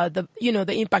the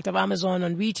impact of Amazon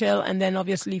on retail. And then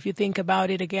obviously if you think about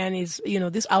it again is,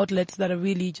 these outlets that are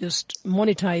really just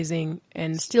monetizing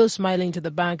and still smiling to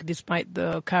the bank despite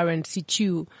the current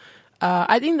situ.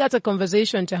 I think that's a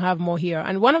conversation to have more here.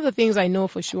 And one of the things I know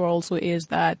for sure also is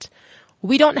that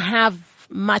we don't have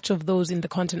much of those in the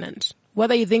continent.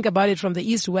 Whether you think about it from the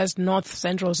east, west, north,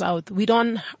 central, south, we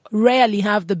don't rarely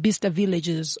have the Bicester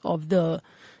villages of the,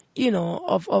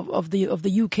 of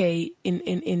the UK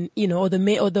or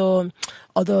the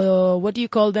what do you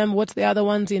call them? What's the other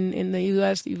ones in the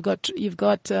US? You've got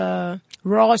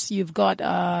Ross, you've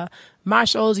got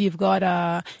Marshalls, you've got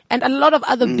and a lot of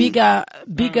other bigger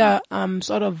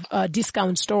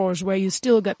discount stores where you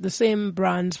still get the same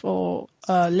brands for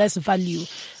less value.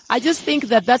 I just think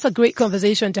that that's a great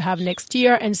conversation to have next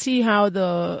year and see how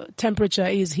the temperature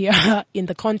is here in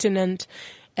the continent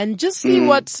and just see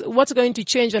what's going to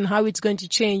change and how it's going to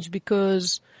change,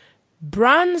 because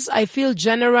brands, I feel,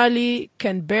 generally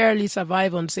can barely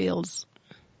survive on sales.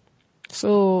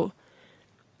 So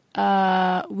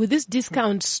with these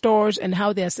discount stores and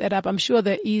how they're set up, I'm sure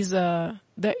there is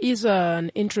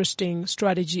an interesting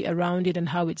strategy around it and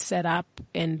how it's set up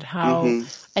and how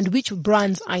and which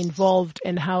brands are involved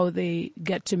and how they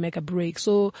get to make a break.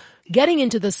 So getting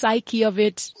into the psyche of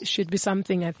it should be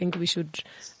something I think we should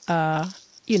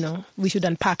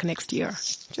unpack next year,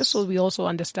 just so we also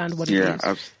understand what it is.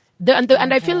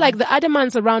 And I feel like the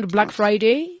adamance around Black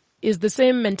Friday is the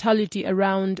same mentality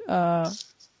around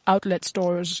outlet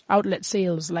stores, outlet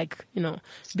sales,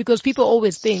 because people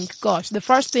always think, gosh, the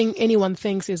first thing anyone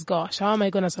thinks is, gosh, how am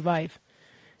I going to survive?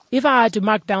 If I had to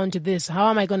mark down to this, how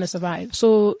am I going to survive?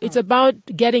 So it's about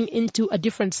getting into a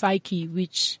different psyche,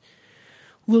 which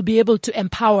will be able to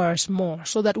empower us more,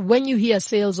 so that when you hear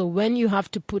sales or when you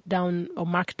have to put down or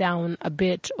mark down a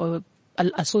bit or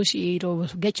associate or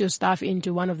get your stuff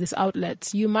into one of these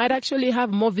outlets, you might actually have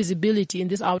more visibility in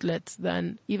these outlets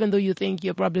than even though you think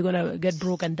you're probably going to get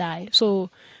broke and die.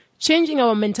 So changing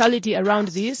our mentality around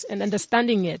this and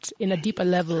understanding it in a deeper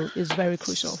level is very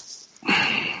crucial.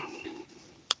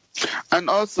 And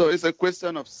also it's a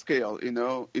question of scale,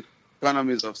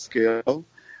 economies of scale.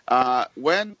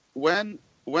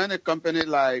 When a company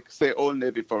like, say, Old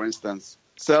Navy, for instance,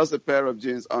 sells a pair of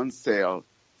jeans on sale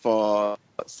for,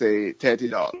 say,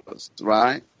 $30,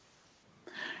 right?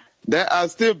 They are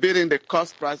still beating the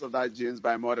cost price of that jeans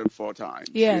by more than 4 times.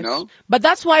 Yes. But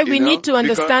that's why we need to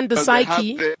understand the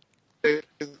psyche. They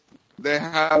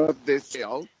have the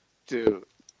sale to,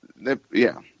 they're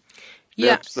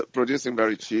producing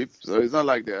very cheap. So it's not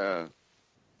like they're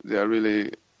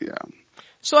really,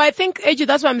 So I think, AJ,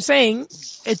 that's what I'm saying.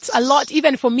 It's a lot,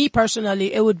 even for me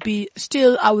personally, I would be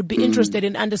interested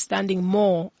in understanding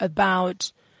more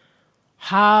about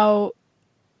how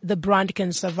the brand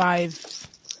can survive,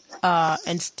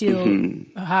 and still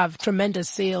have tremendous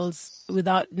sales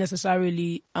without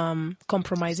necessarily,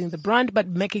 compromising the brand, but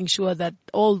making sure that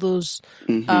all those,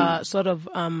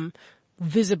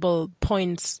 visible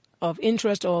points of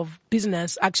interest of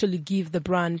business actually give the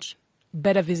brand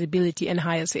better visibility and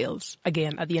higher sales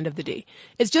again at the end of the day.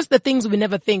 It's just the things we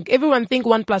never think. Everyone think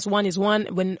 1 + 1 is 1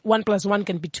 when 1 + 1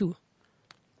 can be 2.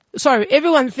 Sorry,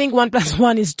 everyone think 1 +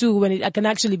 1 is 2 when it can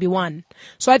actually be 1.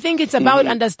 So I think it's about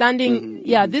understanding,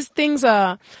 these things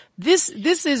are, this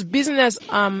is business,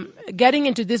 getting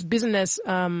into this business,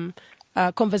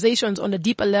 conversations on a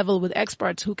deeper level with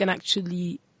experts who can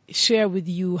actually share with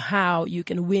you how you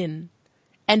can win.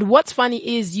 And what's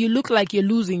funny is you look like you're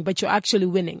losing, but you're actually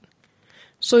winning.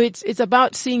 So it's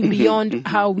about seeing beyond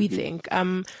how we think.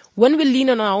 When we lean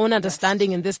on our own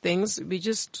understanding in these things, we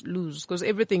just lose because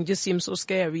everything just seems so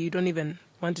scary. You don't even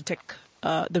want to take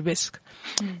the risk.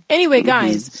 Anyway,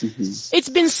 guys, it's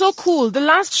been so cool. The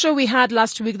last show we had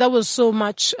last week, that was so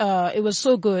much, it was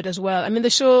so good as well. I mean,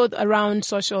 the show around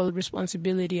social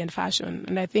responsibility and fashion.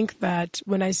 And I think that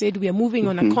when I said we are moving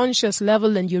on a conscious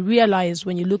level, and you realize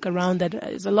when you look around that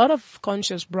there's a lot of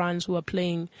conscious brands who are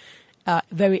playing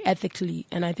very ethically.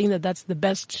 And I think that that's the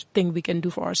best thing we can do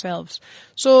for ourselves.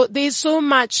 So there's so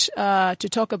much to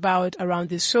talk about around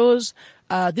these shows.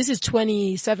 This is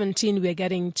 2017 we're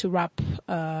getting to wrap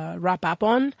up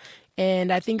on.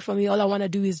 And I think for me, all I want to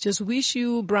do is just wish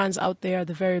you brands out there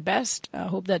the very best. I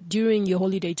hope that during your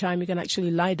holiday time, you can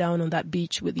actually lie down on that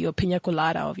beach with your pina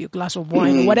colada or your glass of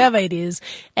wine or whatever it is,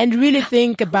 and really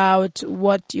think about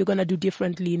what you're going to do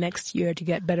differently next year to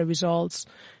get better results.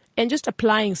 And just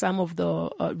applying some of the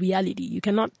reality. You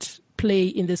cannot play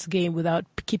in this game without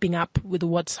keeping up with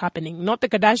what's happening. Not the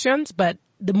Kardashians, but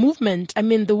the movement. I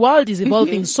mean, the world is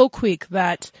evolving so quick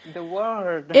that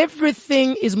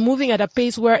everything is moving at a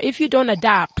pace where if you don't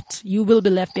adapt, you will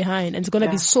be left behind, and it's going to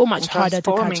be so much harder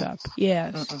to catch up.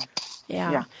 Yes.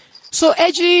 Yeah. So,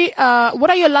 Edgy, what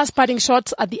are your last parting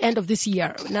shots at the end of this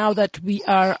year? Now that we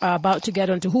are about to get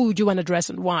on to who would you want to address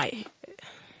and why?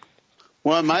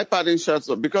 Well, my parting shots,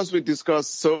 because we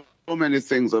discussed so many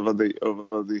things over the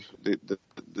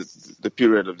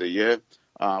period of the year,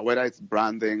 whether it's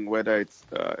branding, whether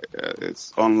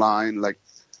it's online, like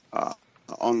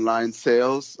online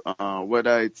sales,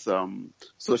 whether it's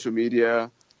social media,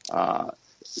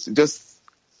 just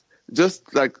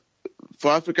like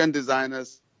for African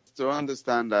designers to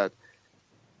understand that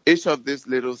each of these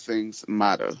little things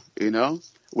matter,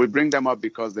 We bring them up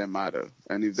because they matter.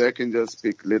 And if they can just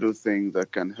pick little things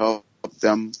that can help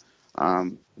them,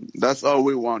 that's all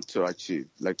we want to achieve,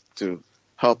 like to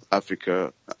help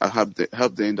Africa, help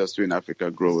the industry in Africa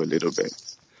grow a little bit.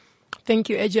 Thank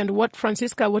you, Edgy. And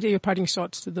Francisca, what are your parting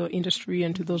shots to the industry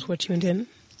and to those who are tuned in?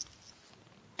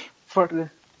 For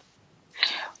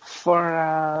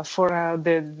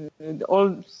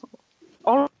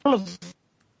all of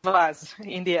us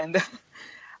in the end.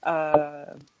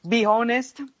 Be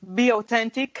honest, be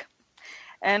authentic,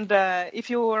 and if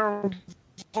your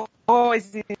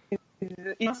voice is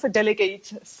enough,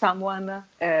 delegate someone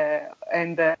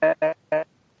and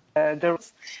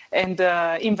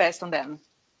invest on them.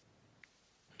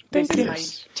 Thank you. My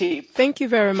tip. Thank you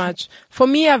very much. For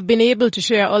me, I've been able to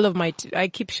share all of I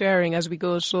keep sharing as we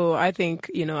go. So I think,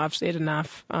 I've said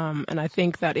enough. And I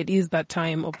think that it is that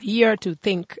time of the year to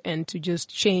think and to just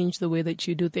change the way that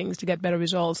you do things to get better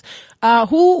results.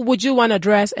 Who would you want to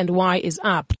address and why is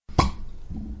up?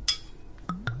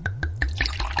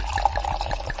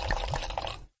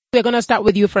 We're going to start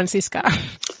with you, Francisca.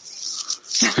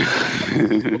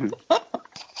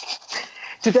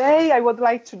 Today, I would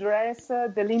like to address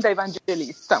the Linda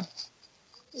Evangelista.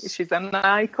 She's an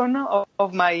icon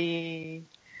of my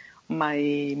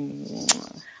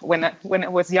when I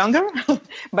was younger,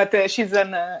 but she's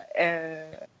a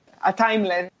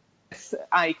timeless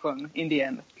icon in the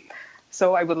end.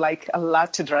 So I would like a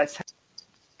lot to address her.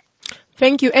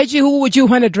 Thank you, Edgy. Who would you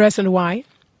want to address and why?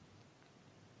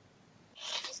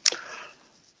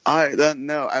 I don't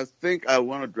know. I think I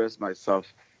want to dress myself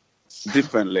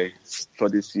differently for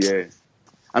this year.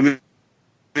 I mean,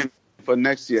 for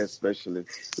next year especially.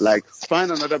 Like,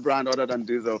 find another brand other than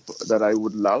Diesel that I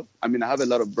would love. I mean, I have a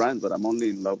lot of brands, but I'm only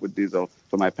in love with Diesel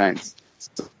for my pants.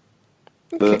 So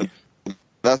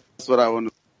that's what I want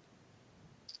to.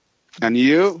 And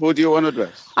you? Who do you want to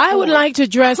dress? I would like to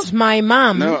dress my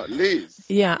mom. No, Liz.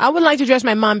 Yeah, I would like to dress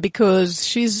my mom because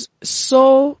she's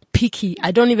so picky.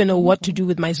 I don't even know what to do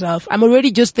with myself. I'm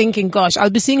already just thinking, gosh, I'll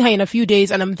be seeing her in a few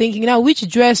days and I'm thinking now, which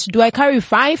dress do I carry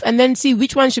 5 and then see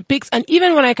which one she picks? And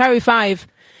even when I carry 5,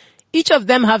 each of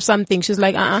them have something. She's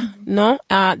like, no,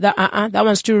 that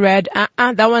one's too red.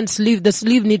 That one's the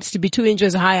sleeve needs to be 2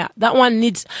 inches higher. That one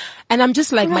needs, and I'm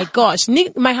just like, my gosh,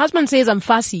 my husband says I'm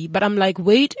fussy, but I'm like,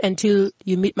 wait until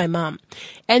you meet my mom.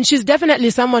 And she's definitely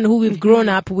someone who we've grown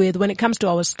up with when it comes to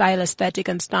our style, aesthetic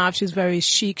and stuff. She's very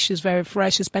chic. She's very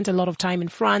fresh. She spent a lot of time in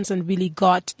France and really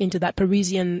got into that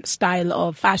Parisian style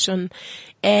of fashion.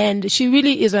 And she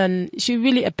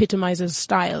really epitomizes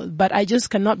style, but I just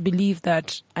cannot believe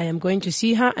that I am going to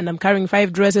see her and I'm carrying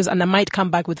 5 dresses and I might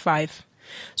come back with 5.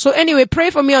 So anyway, pray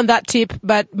for me on that tip,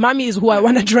 but Mommy is who I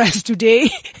want to dress today.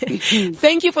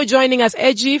 Thank you for joining us,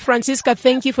 Edgy. Francisca,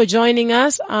 thank you for joining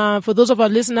us. For those of our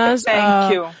listeners,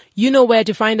 thank you. You know where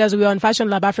to find us. We're on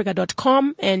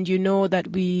fashionlabafrica.com, and you know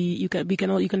that you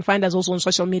can find us also on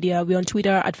social media. We're on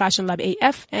Twitter at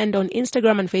FashionLabAF and on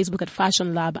Instagram and Facebook at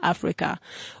FashionLabAfrica.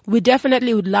 We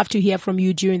definitely would love to hear from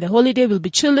you during the holiday. We'll be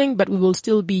chilling, but we will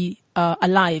still be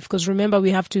alive, because remember,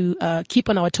 we have to keep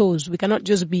on our toes. We cannot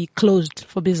just be closed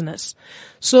for business.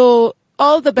 So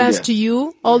all the best to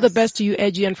you. All the best to you,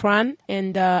 Edgy and Fran.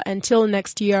 And until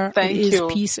next year, it is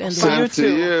peace and love. To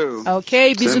you.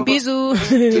 Okay, bisous, bisous.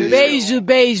 Beijo,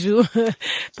 beijo.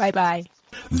 Bye-bye.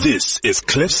 This is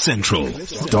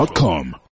CliffCentral.com.